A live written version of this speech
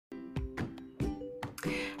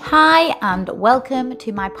Hi, and welcome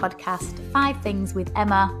to my podcast, 5 Things with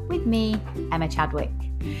Emma, with me, Emma Chadwick.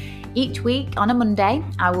 Each week on a Monday,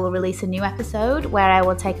 I will release a new episode where I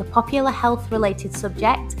will take a popular health-related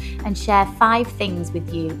subject and share 5 things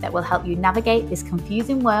with you that will help you navigate this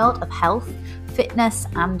confusing world of health, fitness,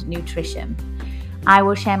 and nutrition. I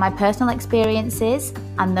will share my personal experiences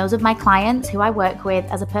and those of my clients who I work with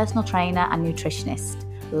as a personal trainer and nutritionist.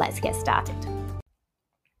 Let's get started.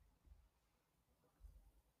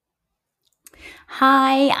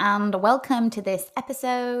 Hi, and welcome to this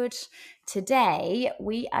episode. Today,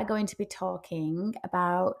 we are going to be talking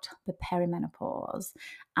about the perimenopause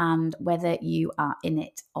and whether you are in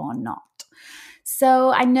it or not.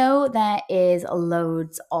 So I know there is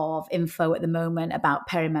loads of info at the moment about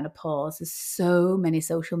perimenopause. There's so many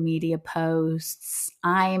social media posts.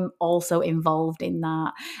 I'm also involved in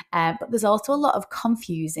that. But there's also a lot of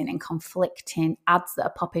confusing and conflicting ads that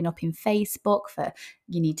are popping up in Facebook for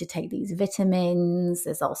you need to take these vitamins.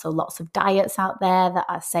 There's also lots of diets out there that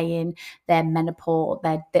are saying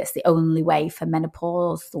that's the only way for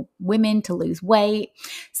menopausal women to lose weight.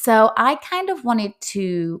 So I kind of wanted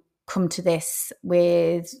to come to this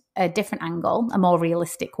with a different angle, a more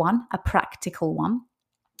realistic one, a practical one,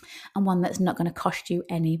 and one that's not going to cost you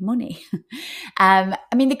any money.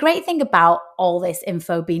 The great thing about all this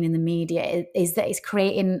info being in the media is that it's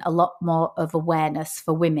creating a lot more of awareness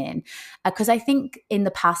for women. Because I think in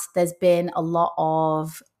the past, there's been a lot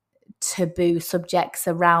of taboo subjects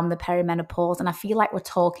around the perimenopause, and I feel like we're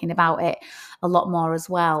talking about it a lot more as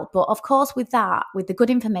well. But of course, with the good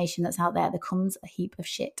information that's out there comes a heap of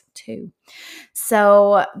shit too.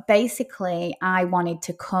 So basically, I wanted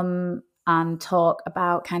to come and talk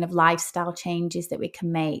about kind of lifestyle changes that we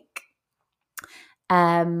can make.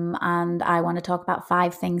 And I want to talk about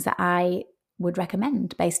 5 things that I would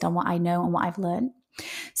recommend based on what I know and what I've learned.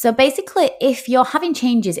 So basically, if you're having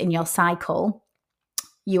changes in your cycle,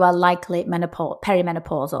 you are likely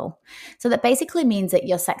perimenopausal. So that basically means that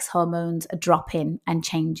your sex hormones are dropping and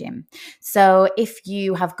changing. So if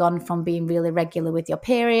you have gone from being really regular with your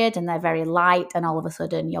period and they're very light and all of a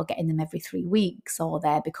sudden you're getting them every 3 weeks, or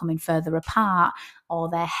they're becoming further apart, or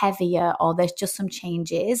they're heavier, or there's just some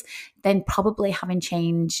changes, then you're probably having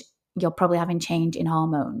change in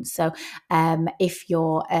hormones. So if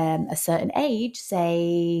you're a certain age,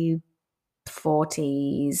 say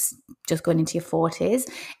 40s, just going into your 40s,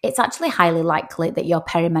 it's actually highly likely that you're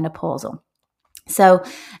perimenopausal. So,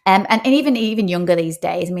 and even younger these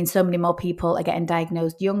days, so many more people are getting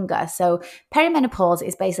diagnosed younger. So perimenopause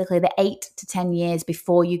is basically the 8 to 10 years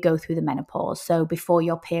before you go through the menopause. So before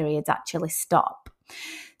your periods actually stop.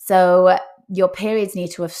 So your periods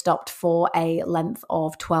need to have stopped for a length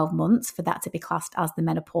of 12 months for that to be classed as the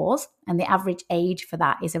menopause. And the average age for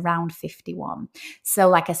that is around 51. So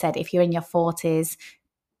like I said, if you're in your 40s,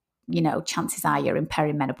 chances are you're in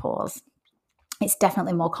perimenopause. It's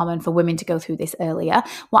definitely more common for women to go through this earlier.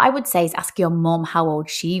 What I would say is ask your mum how old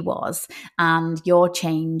she was, and your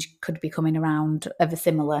change could be coming around of a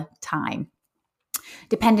similar time,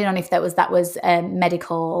 depending on if that was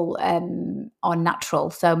medical or natural.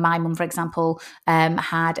 So my mum, for example,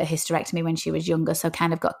 had a hysterectomy when she was younger, so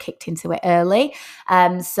kind of got kicked into it early.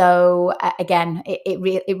 Again,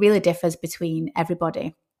 it really differs between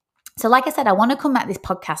everybody. So like I said, I want to come at this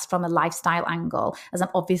podcast from a lifestyle angle, as I'm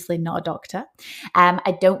obviously not a doctor.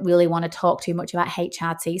 I don't really want to talk too much about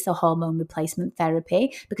HRT, so hormone replacement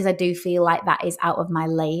therapy, because I do feel like that is out of my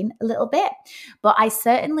lane a little bit. But I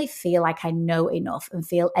certainly feel like I know enough and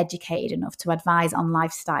feel educated enough to advise on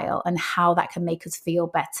lifestyle and how that can make us feel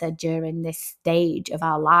better during this stage of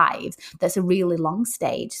our lives. That's a really long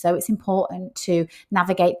stage. So it's important to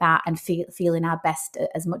navigate that and feeling our best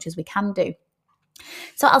as much as we can do.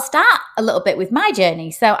 So I'll start a little bit with my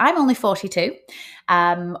journey. So I'm only 42,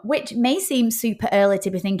 which may seem super early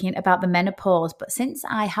to be thinking about the menopause, but since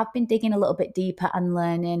I have been digging a little bit deeper and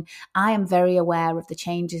learning, I am very aware of the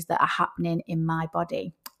changes that are happening in my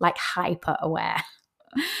body, like hyper aware.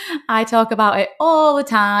 I talk about it all the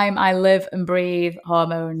time. I live and breathe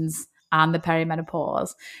hormones and the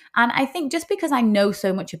perimenopause. And I think just because I know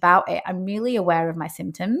so much about it, I'm really aware of my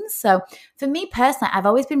symptoms. So for me personally, I've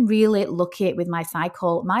always been really lucky with my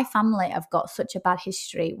cycle. My family have got such a bad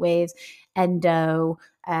history with endo,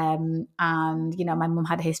 and my mum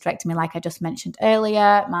had a hysterectomy, like I just mentioned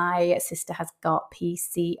earlier. My sister has got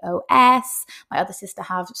PCOS. My other sister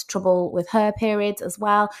has trouble with her periods as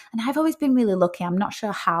well. And I've always been really lucky. I'm not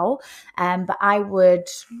sure how, but I would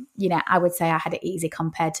say I had it easy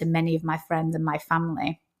compared to many of my friends and my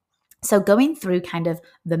family. So going through kind of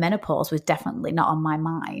the menopause was definitely not on my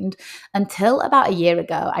mind until about a year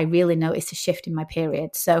ago. I really noticed a shift in my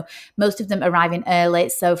period. So most of them arriving early.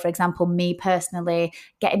 So for example, me personally,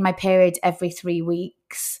 getting my period every 3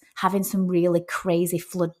 weeks, having some really crazy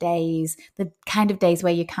flood days, the kind of days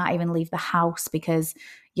where you can't even leave the house because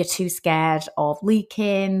you're too scared of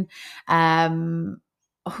leaking.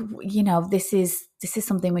 This is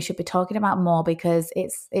something we should be talking about more because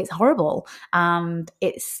it's horrible, and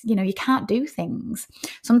it's, you can't do things.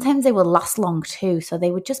 Sometimes they will last long too, so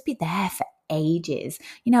they would just be there for ages,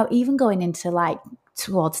 even going into like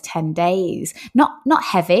towards 10 days, not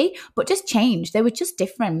heavy, but just change. They were just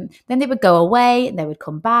different. Then they would go away and they would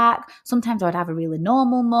come back. Sometimes I would have a really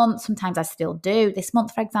normal month, sometimes I still do. This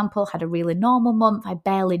month, for example, had a really normal month. I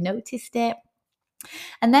barely noticed it.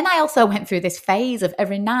 And then I also went through this phase of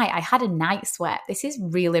every night I had a night sweat. This is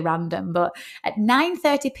really random, but at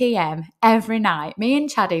 9:30 p.m. every night, me and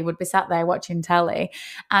Chaddy would be sat there watching telly,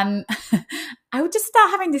 and I would just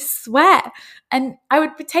start having this sweat, and I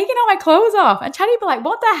would be taking all my clothes off, and Chaddy would be like,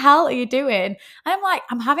 "What the hell are you doing?" And I'm like,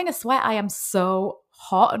 "I'm having a sweat. I am so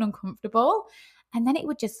hot and uncomfortable." And then it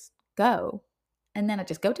would just go. And then I'd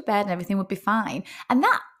just go to bed and everything would be fine. And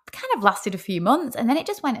that kind of lasted a few months, and then it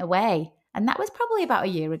just went away. And that was probably about a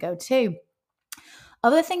year ago too.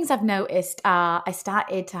 Other things I've noticed are I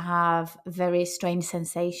started to have very strange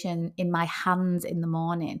sensation in my hands in the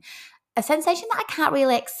morning. A sensation that I can't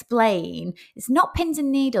really explain. It's not pins and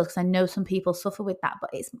needles, because I know some people suffer with that,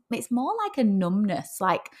 but it's more like a numbness.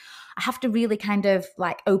 Like I have to really kind of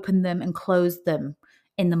like open them and close them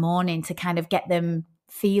in the morning to kind of get them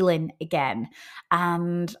feeling again.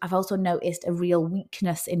 And I've also noticed a real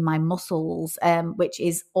weakness in my muscles, which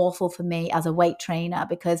is awful for me as a weight trainer,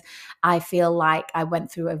 because I feel like I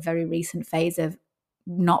went through a very recent phase of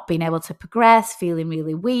not being able to progress, feeling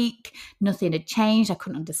really weak. Nothing had changed. I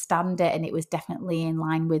couldn't understand it, and it was definitely in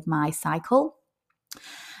line with my cycle.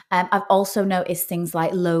 I've also noticed things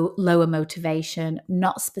like lower motivation,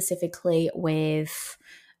 not specifically with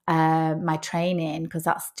my training, because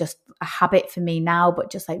that's just a habit for me now,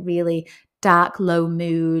 but just like really dark, low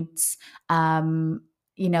moods, can't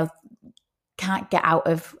get out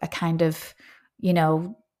of a kind of,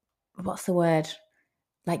 what's the word?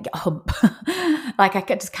 Like hump. Like I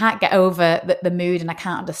just can't get over the mood, and I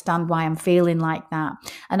can't understand why I'm feeling like that.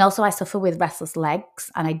 And also I suffer with restless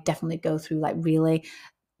legs, and I definitely go through like really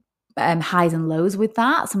highs and lows with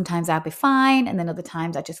that. Sometimes I'll be fine, and then other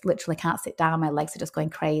times I just literally can't sit down. My legs are just going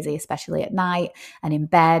crazy, especially at night and in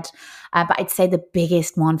bed. But I'd say the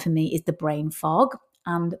biggest one for me is the brain fog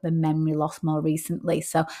and the memory loss more recently.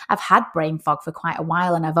 So I've had brain fog for quite a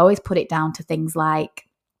while, and I've always put it down to things like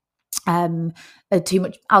too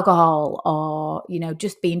much alcohol, or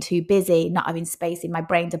just being too busy, not having space in my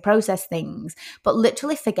brain to process things, but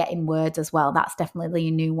literally forgetting words as well. That's definitely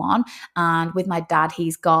a new one. And with my dad,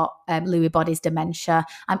 he's got Lewy body's dementia.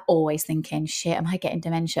 I'm always thinking, shit, am I getting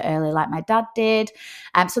dementia early like my dad did?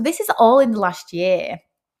 So this is all in the last year.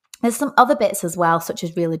 There's some other bits as well, such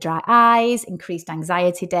as really dry eyes, increased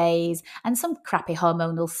anxiety days, and some crappy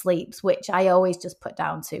hormonal sleeps, which I always just put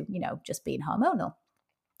down to, just being hormonal.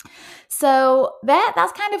 So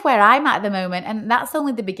that's kind of where I'm at the moment, and that's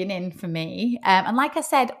only the beginning for me. And like I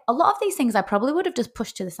said, a lot of these things I probably would have just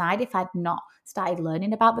pushed to the side if I'd not started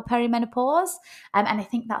learning about the perimenopause. And I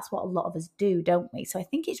think that's what a lot of us do, don't we? So I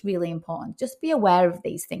think it's really important just be aware of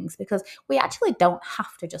these things, because we actually don't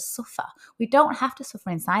have to just suffer. We don't have to suffer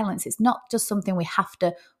in silence. It's not just something we have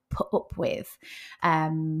to put up with.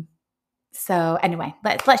 So anyway,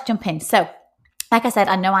 let's jump in. So like I said,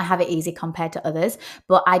 I know I have it easy compared to others,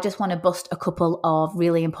 but I just want to bust a couple of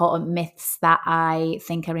really important myths that I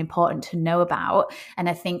think are important to know about. And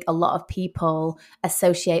I think a lot of people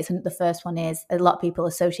associate, and the first one is a lot of people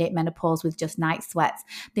associate menopause with just night sweats.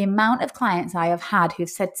 The amount of clients I have had who've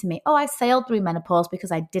said to me, oh, I sailed through menopause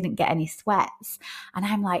because I didn't get any sweats. And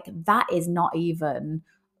I'm like, that is not even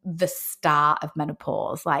the start of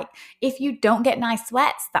menopause. Like if you don't get nice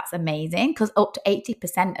sweats, that's amazing, because up to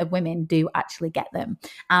 80% of women do actually get them,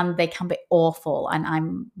 and they can be awful. And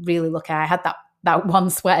I'm really lucky I had that one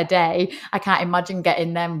sweat a day. I can't imagine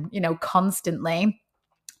getting them, constantly.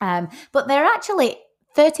 But there are actually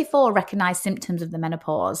 34 recognized symptoms of the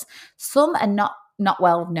menopause. Some are not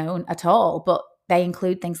well known at all, but they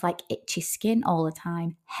include things like itchy skin all the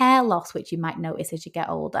time, hair loss, which you might notice as you get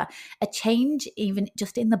older, a change even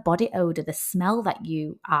just in the body odor, the smell that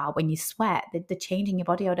you are when you sweat, the change in your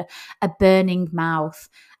body odor, a burning mouth,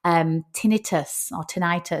 tinnitus,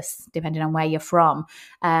 depending on where you're from,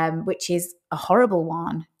 which is a horrible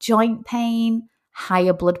one, joint pain,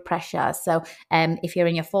 higher blood pressure. So if you're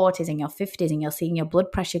in your 40s and your 50s and you're seeing your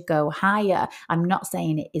blood pressure go higher, I'm not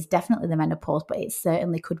saying it is definitely the menopause, but it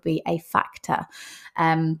certainly could be a factor.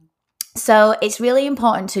 So it's really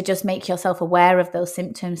important to just make yourself aware of those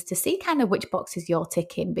symptoms to see kind of which boxes you're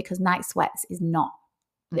ticking, because night sweats is not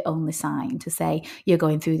the only sign to say you're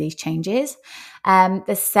going through these changes.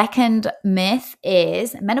 The second myth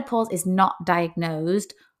is menopause is not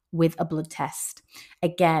diagnosed with a blood test.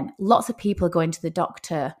 Again, lots of people are going to the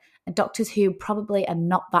doctor, and doctors who probably are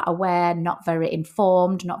not that aware, not very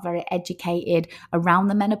informed, not very educated around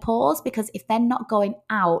the menopause, because if they're not going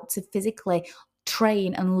out to physically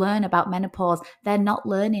train and learn about menopause, they're not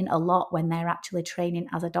learning a lot when they're actually training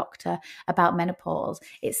as a doctor about menopause.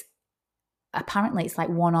 Apparently it's like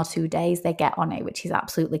 1 or 2 days they get on it, which is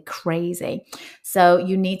absolutely crazy. So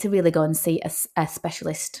you need to really go and see a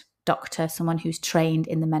specialist doctor, someone who's trained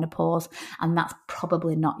in the menopause, and that's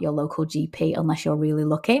probably not your local GP unless you're really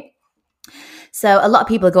lucky. So a lot of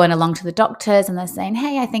people are going along to the doctors and they're saying,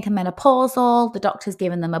 hey, I think I'm menopausal. The doctor's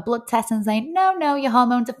giving them a blood test and saying, no, your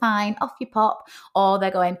hormones are fine, off you pop. Or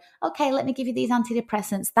they're going, okay, let me give you these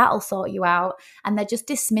antidepressants, that'll sort you out. And they're just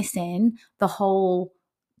dismissing the whole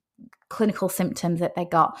clinical symptoms that they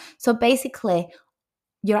got. So basically,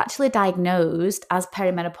 you're actually diagnosed as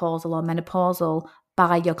perimenopausal or menopausal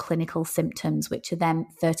by your clinical symptoms, which are then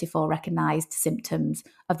 34 recognized symptoms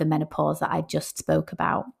of the menopause that I just spoke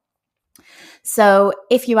about. So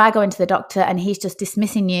if you are going to the doctor and he's just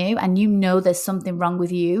dismissing you and you know there's something wrong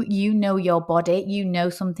with you, you know your body, you know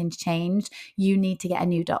something's changed, you need to get a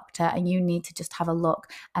new doctor and you need to just have a look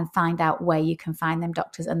and find out where you can find them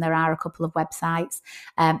doctors. And there are a couple of websites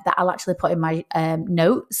that I'll actually put in my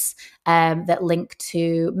notes that link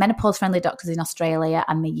to menopause-friendly doctors in Australia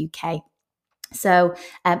and the UK. So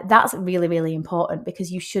that's really, really important, because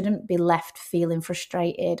you shouldn't be left feeling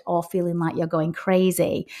frustrated or feeling like you're going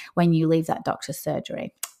crazy when you leave that doctor's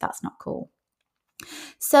surgery. That's not cool.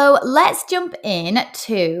 So let's jump in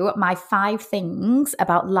to my 5 things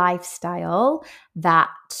about lifestyle that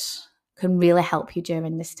can really help you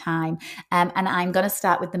during this time. And I'm going to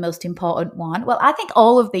start with the most important one. Well, I think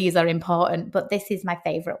all of these are important, but this is my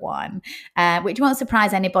favorite one, which won't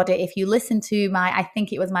surprise anybody if you listen to I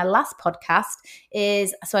think it was my last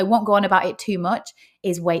podcast, so I won't go on about it too much,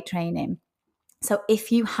 is weight training. So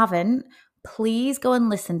if you haven't, please go and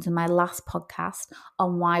listen to my last podcast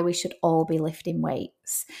on why we should all be lifting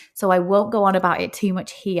weights. So I won't go on about it too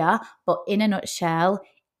much here, but in a nutshell,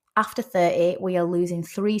 after 30, we are losing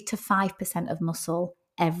 3 to 5% of muscle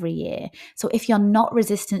every year. So if you're not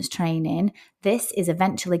resistance training, this is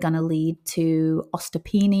eventually going to lead to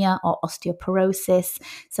osteopenia or osteoporosis.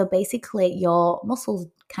 So basically your muscles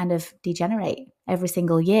kind of degenerate every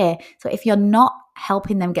single year. So if you're not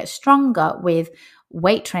helping them get stronger with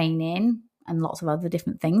weight training and lots of other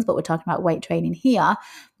different things, but we're talking about weight training here,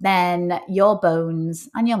 then your bones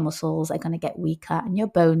and your muscles are going to get weaker and your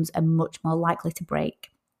bones are much more likely to break.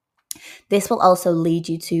 This will also lead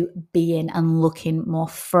you to being and looking more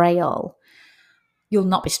frail. You'll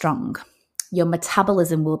not be strong. Your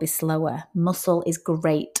metabolism will be slower. Muscle is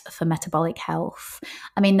great for metabolic health.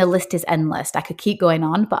 I mean, the list is endless. I could keep going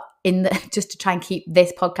on, but just to try and keep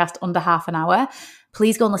this podcast under half an hour,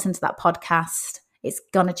 please go and listen to that podcast. It's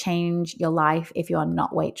going to change your life if you are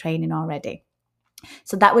not weight training already.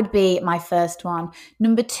 So that would be my first one.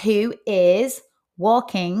 Number 2 is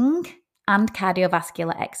walking and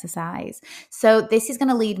cardiovascular exercise. So this is going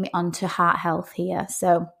to lead me on to heart health here.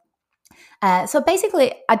 So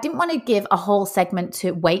basically, I didn't want to give a whole segment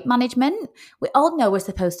to weight management. We all know we're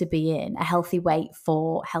supposed to be in a healthy weight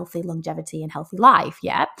for healthy longevity and healthy life,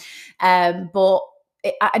 yeah? But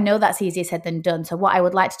I know that's easier said than done. So what I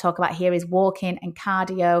would like to talk about here is walking and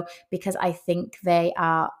cardio, because I think they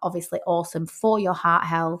are obviously awesome for your heart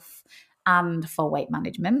health and for weight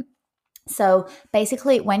management. So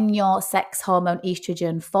basically, when your sex hormone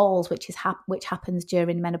estrogen falls, which happens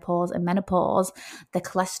during menopause and menopause, the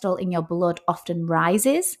cholesterol in your blood often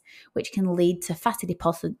rises, which can lead to fatty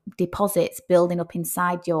deposits building up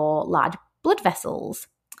inside your large blood vessels.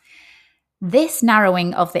 This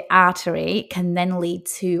narrowing of the artery can then lead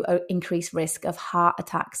to an increased risk of heart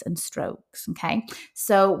attacks and strokes. Okay,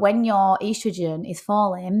 so when your estrogen is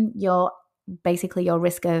falling, your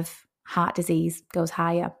risk of heart disease goes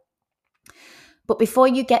higher. But before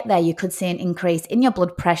you get there, you could see an increase in your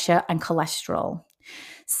blood pressure and cholesterol.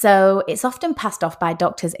 So it's often passed off by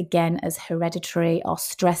doctors again as hereditary or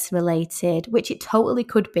stress related, which it totally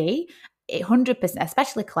could be. 100%,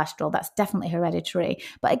 especially cholesterol, that's definitely hereditary.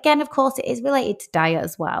 But again, of course, it is related to diet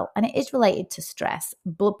as well. And it is related to stress,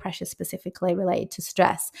 blood pressure specifically related to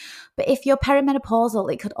stress. But if you're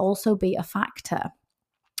perimenopausal, it could also be a factor.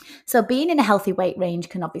 So being in a healthy weight range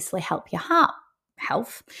can obviously help your heart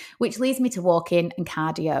health, which leads me to walking and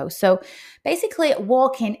cardio. So basically,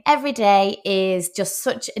 walking every day is just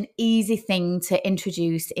such an easy thing to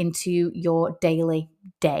introduce into your daily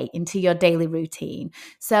day, into your daily routine.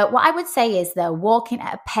 So what I would say is, though, walking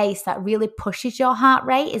at a pace that really pushes your heart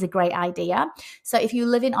rate is a great idea. So if you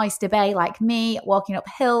live in Oyster Bay like me, walking up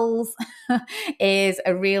hills is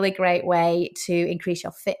a really great way to increase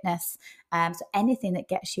your fitness. So anything that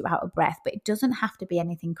gets you out of breath, but it doesn't have to be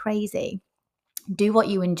anything crazy. Do what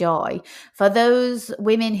you enjoy. For those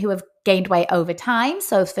women who have gained weight over time,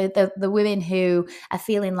 so for the women who are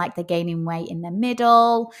feeling like they're gaining weight in the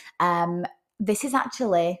middle, this is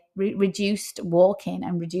actually reduced walking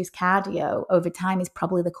and reduced cardio over time is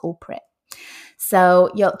probably the culprit. So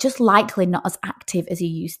you're just likely not as active as you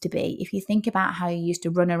used to be. If you think about how you used to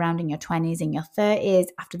run around in your 20s and your 30s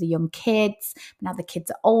after the young kids, now the kids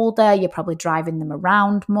are older, you're probably driving them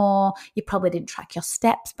around more. You probably didn't track your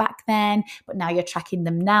steps back then, but now you're tracking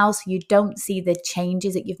them now. So you don't see the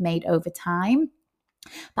changes that you've made over time.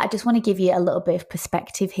 But I just want to give you a little bit of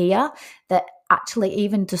perspective here that actually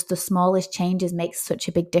even just the smallest changes make such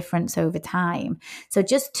a big difference over time. So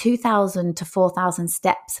just 2,000 to 4,000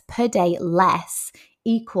 steps per day less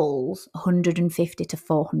equals 150 to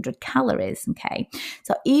 400 calories, okay?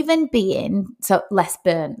 So less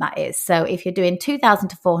burn, that is. So if you're doing 2,000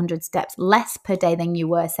 to 400 steps less per day than you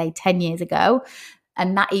were, say, 10 years ago,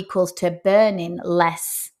 and that equals to burning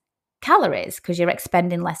less calories because you're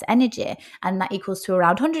expending less energy, and that equals to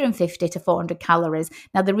around 150 to 400 calories.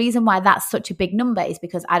 Now, the reason why that's such a big number is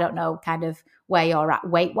because I don't know kind of where you're at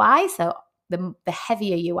weight-wise, so the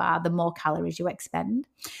heavier you are, the more calories you expend.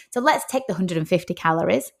 So let's take the 150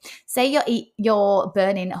 calories. Say you're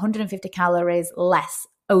burning 150 calories less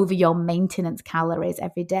over your maintenance calories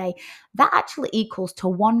every day. That actually equals to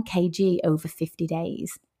 1 kg over 50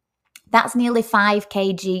 days. That's nearly 5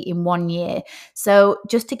 kg in 1 year. So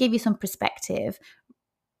just to give you some perspective,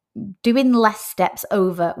 doing less steps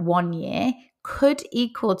over 1 year could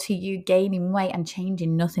equal to you gaining weight and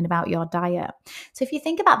changing nothing about your diet. So if you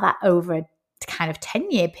think about that over a kind of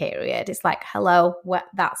 10-year period, it's like, hello,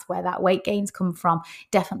 that's where that weight gains come from.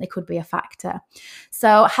 Definitely could be a factor.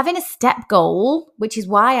 So having a step goal, which is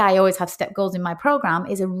why I always have step goals in my program,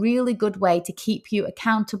 is a really good way to keep you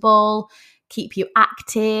accountable, keep you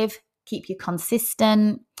active, keep you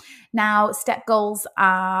consistent. Now, step goals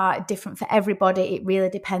are different for everybody. It really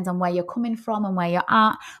depends on where you're coming from and where you're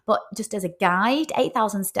at. But just as a guide,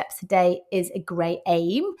 8,000 steps a day is a great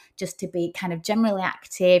aim, just to be kind of generally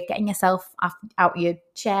active, getting yourself out your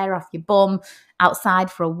chair, off your bum,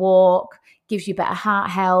 outside for a walk, gives you better heart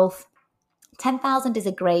health. 10,000 is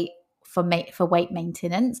a great for weight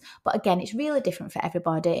maintenance. But again, it's really different for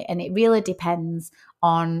everybody, and it really depends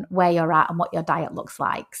on where you're at and what your diet looks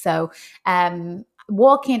like. So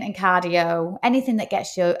walking and cardio, anything that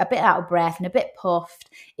gets you a bit out of breath and a bit puffed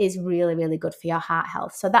is really, really good for your heart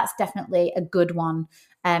health. So that's definitely a good one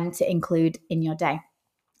to include in your day.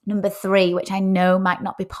 Number 3, which I know might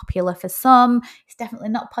not be popular for some, it's definitely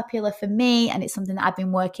not popular for me, and it's something that I've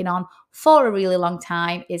been working on for a really long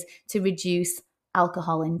time, is to reduce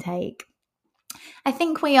alcohol intake. I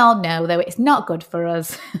think we all know, though, it's not good for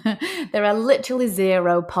us. There are literally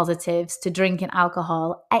zero positives to drinking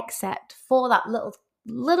alcohol except for that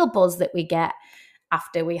little buzz that we get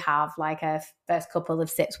after we have like a first couple of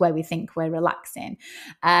sips where we think we're relaxing.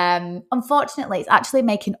 Unfortunately, it's actually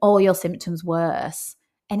making all your symptoms worse.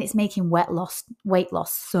 And it's making weight loss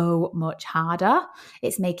so much harder.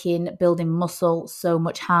 It's making building muscle so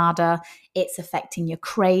much harder. It's affecting your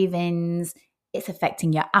cravings. It's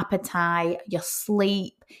affecting your appetite, your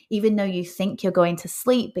sleep, even though you think you're going to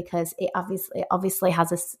sleep, because it obviously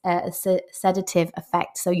has a sedative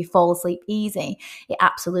effect, so you fall asleep easy. It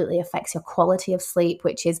absolutely affects your quality of sleep,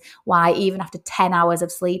 which is why even after 10 hours of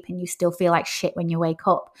sleeping, you still feel like shit when you wake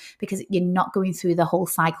up, because you're not going through the whole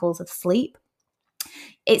cycles of sleep.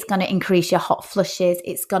 It's going to increase your hot flushes.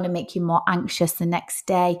 It's going to make you more anxious the next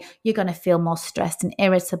day. You're going to feel more stressed and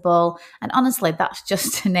irritable. And honestly, that's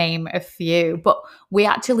just to name a few. But we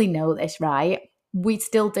actually know this, right? We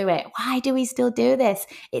still do it. Why do we still do this?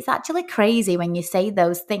 It's actually crazy when you say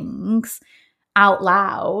those things out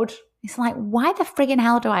loud. It's like, why the friggin'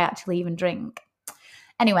 hell do I actually even drink?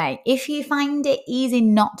 Anyway, if you find it easy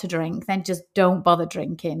not to drink, then just don't bother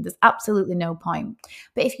drinking. There's absolutely no point.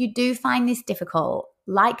 But if you do find this difficult,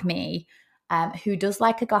 like me, who does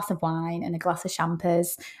like a glass of wine and a glass of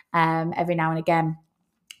champers every now and again.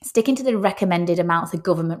 Sticking to the recommended amounts, the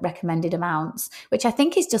government recommended amounts, which I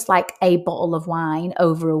think is just like a bottle of wine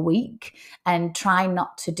over a week, and try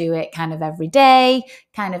not to do it kind of every day,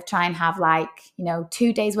 kind of try and have like,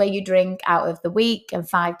 2 days where you drink out of the week and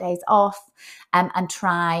 5 days off, and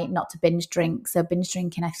try not to binge drink. So binge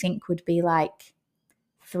drinking, I think, would be like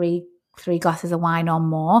three glasses of wine or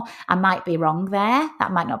more. I might be wrong there.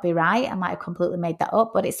 That might not be right. I might have completely made that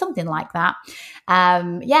up, but it's something like that.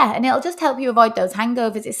 And it'll just help you avoid those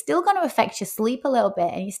hangovers. It's still going to affect your sleep a little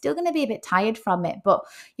bit, and you're still going to be a bit tired from it. But,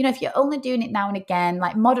 if you're only doing it now and again,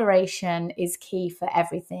 like, moderation is key for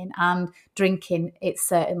everything, and drinking, it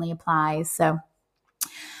certainly applies. So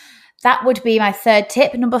that would be my third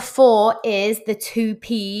tip. Number 4 is the 2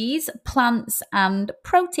 Ps, plants and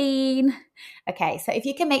protein. Okay, so if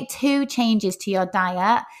you can make 2 changes to your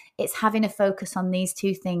diet, it's having a focus on these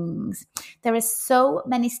 2 things. There are so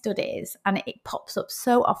many studies, and it pops up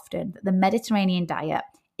so often, that the Mediterranean diet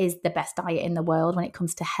is the best diet in the world when it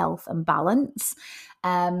comes to health and balance.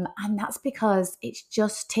 And that's because it's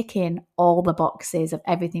just ticking all the boxes of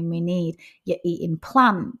everything we need. You're eating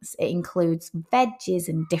plants. It includes veggies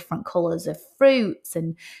and different colours of fruits.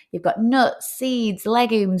 And you've got nuts, seeds,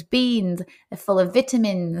 legumes, beans. They're full of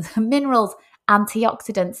vitamins, minerals,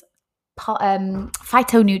 antioxidants,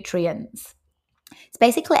 phytonutrients. It's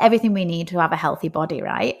basically everything we need to have a healthy body,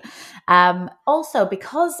 right? Also,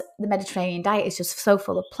 because the Mediterranean diet is just so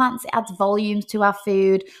full of plants, it adds volumes to our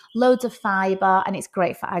food, loads of fiber, and it's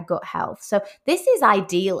great for our gut health. So this is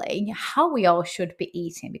ideally how we all should be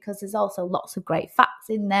eating, because there's also lots of great fats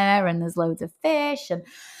in there, and there's loads of fish. And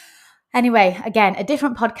anyway, again, a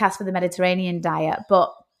different podcast for the Mediterranean diet.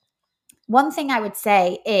 But one thing I would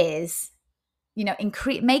say is,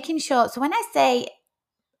 making sure. So when I say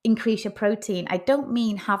increase your protein, I don't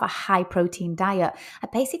mean have a high protein diet. I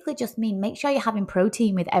basically just mean make sure you're having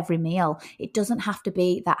protein with every meal. It doesn't have to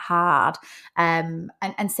be that hard. And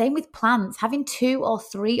same with plants. Having 2 or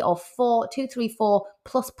 3 or 4, 2, 3, 4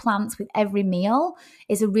 plus plants with every meal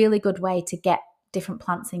is a really good way to get different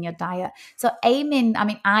plants in your diet. So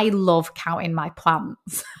I love counting my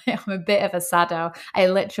plants. I'm a bit of a sado. I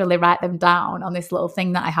literally write them down on this little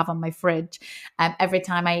thing that I have on my fridge every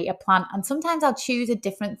time I eat a plant. And sometimes I'll choose a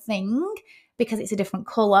different thing because it's a different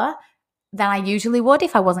color than I usually would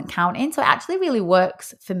if I wasn't counting. So it actually really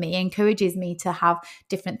works for me, encourages me to have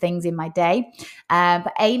different things in my day.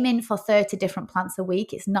 But aiming for 30 different plants a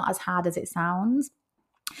week, it's not as hard as it sounds.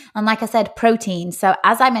 And like I said, protein. So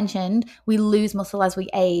as I mentioned, we lose muscle as we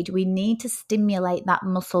age. We need to stimulate that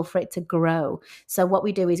muscle for it to grow. So what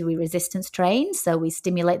we do is we resistance train. So we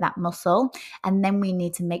stimulate that muscle, and then we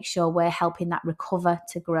need to make sure we're helping that recover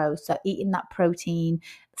to grow. So eating that protein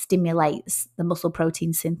stimulates the muscle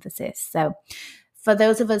protein synthesis. So for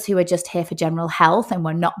those of us who are just here for general health and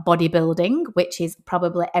we're not bodybuilding, which is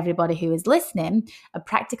probably everybody who is listening, a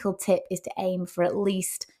practical tip is to aim for at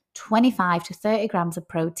least 25 to 30 grams of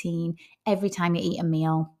protein every time you eat a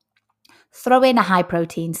meal. Throw in a high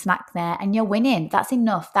protein snack there and you're winning. That's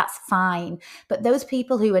enough. That's fine. But those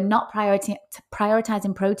people who are not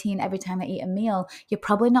prioritizing protein every time they eat a meal, you're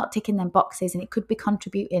probably not ticking them boxes, and it could be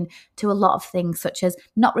contributing to a lot of things, such as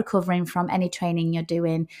not recovering from any training you're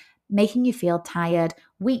doing, making you feel tired,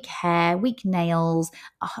 weak hair, weak nails.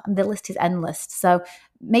 The list is endless. So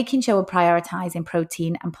making sure we're prioritizing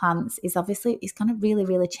protein and plants is obviously, it's going to really,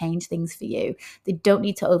 really change things for you. They don't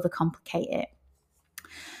need to overcomplicate it.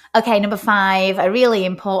 Okay, number 5, a really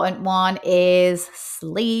important one is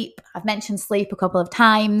sleep. I've mentioned sleep a couple of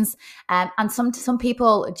times, and some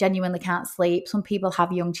people genuinely can't sleep. Some people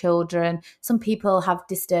have young children. Some people have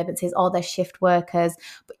disturbances, or they're shift workers.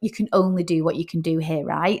 But you can only do what you can do here,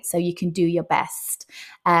 right? So you can do your best.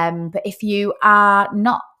 But if you are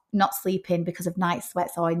not sleeping because of night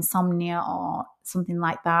sweats or insomnia or something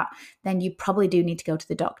like that, then you probably do need to go to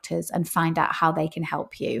the doctors and find out how they can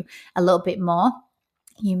help you a little bit more.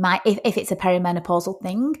 You might, if it's a perimenopausal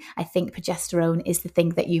thing, I think progesterone is the thing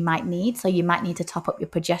that you might need. So you might need to top up your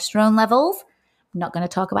progesterone levels. I'm not going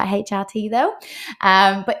to talk about HRT though.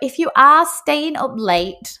 But if you are staying up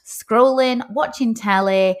late, scrolling, watching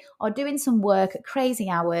telly, or doing some work at crazy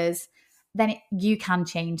hours, then you can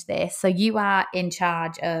change this. So you are in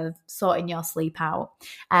charge of sorting your sleep out.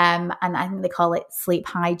 And I think they call it sleep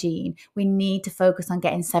hygiene. We need to focus on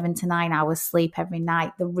getting 7 to 9 hours sleep every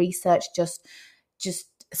night. The research just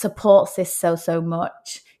supports this so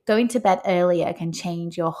much. Going to bed earlier can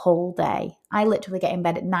change your whole day. I literally get in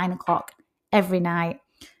bed at 9 o'clock every night.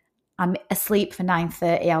 I'm asleep for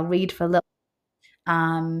 9:30. I'll read for a little.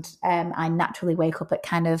 And I naturally wake up at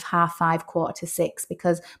kind of 5:30, 5:45,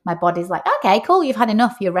 because my body's like, okay, cool, you've had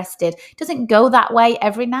enough, you're rested. It doesn't go that way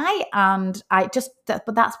every night, and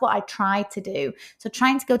but that's what I try to do. So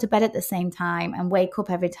trying to go to bed at the same time and wake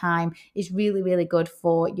up every time is really, really good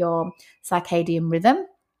for your circadian rhythm.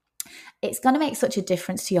 It's going to make such a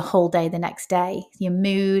difference to your whole day the next day, your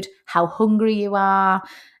mood, how hungry you are,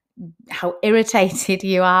 how irritated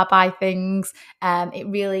you are by things. It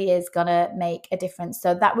really is going to make a difference.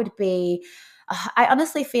 So that would be, I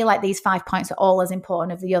honestly feel like these 5 points are all as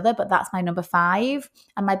important as the other, but that's my number 5.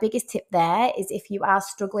 And my biggest tip there is, if you are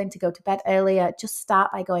struggling to go to bed earlier, just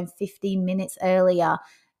start by going 15 minutes earlier,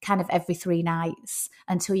 kind of every 3 nights,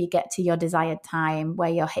 until you get to your desired time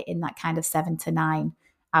where you're hitting that kind of 7 to 9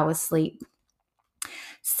 hours sleep.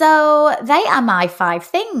 So they are my 5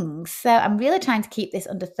 things. So I'm really trying to keep this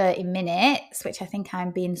under 30 minutes, which I think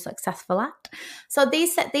I'm being successful at. So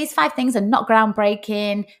these 5 things are not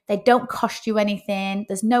groundbreaking. They don't cost you anything.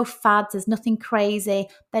 There's no fads. There's nothing crazy.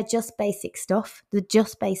 They're just basic stuff. They're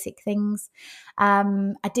just basic things.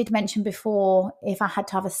 I did mention before, if I had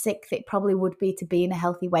to have a 6th, it probably would be to be in a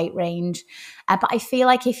healthy weight range. But I feel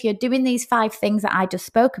like if you're doing these 5 things that I just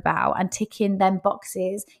spoke about and ticking them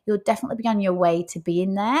boxes, you'll definitely be on your way to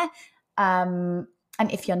being there. And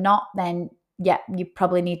if you're not, then yeah, you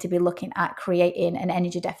probably need to be looking at creating an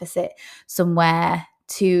energy deficit somewhere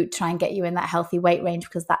to try and get you in that healthy weight range,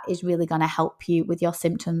 because that is really going to help you with your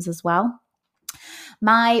symptoms as well.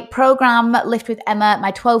 My program, Lift with Emma,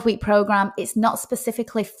 my 12-week program, it's not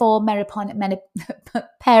specifically for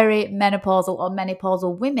perimenopausal or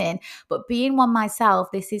menopausal women, but being one myself,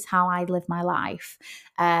 this is how I live my life.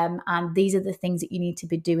 And these are the things that you need to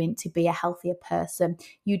be doing to be a healthier person.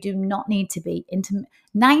 You do not need to be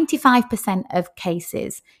 95% of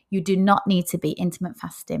cases, you do not need to be intermittent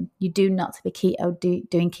fasting. You do not to be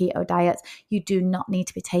doing keto diets. You do not need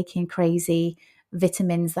to be taking crazy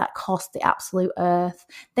vitamins that cost the absolute earth.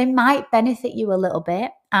 They might benefit you a little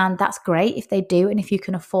bit, and that's great if they do, and if you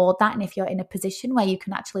can afford that, and if you're in a position where you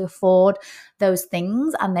can actually afford those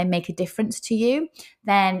things and they make a difference to you,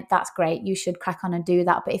 then that's great. You should crack on and do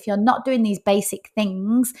that. But if you're not doing these basic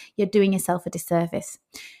things, you're doing yourself a disservice.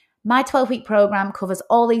 My 12-week program covers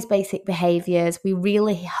all these basic behaviors. We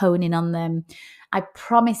really hone in on them. I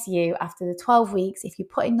promise you, after the 12 weeks, if you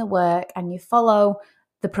put in the work and you follow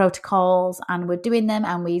the protocols and we're doing them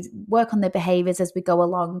and we work on the behaviors as we go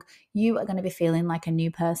along, you are going to be feeling like a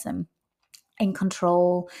new person, in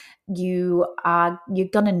control. You're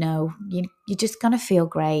going to know, you're just going to feel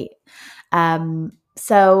great.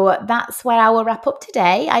 So that's where I will wrap up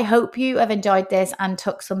today. I hope you have enjoyed this and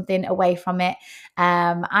took something away from it.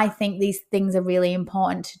 I think these things are really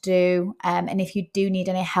important to do. And if you do need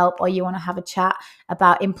any help or you want to have a chat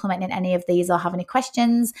about implementing any of these or have any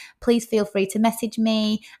questions, please feel free to message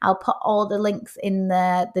me. I'll put all the links in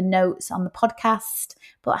the notes on the podcast.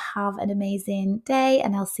 But have an amazing day,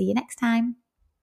 and I'll see you next time.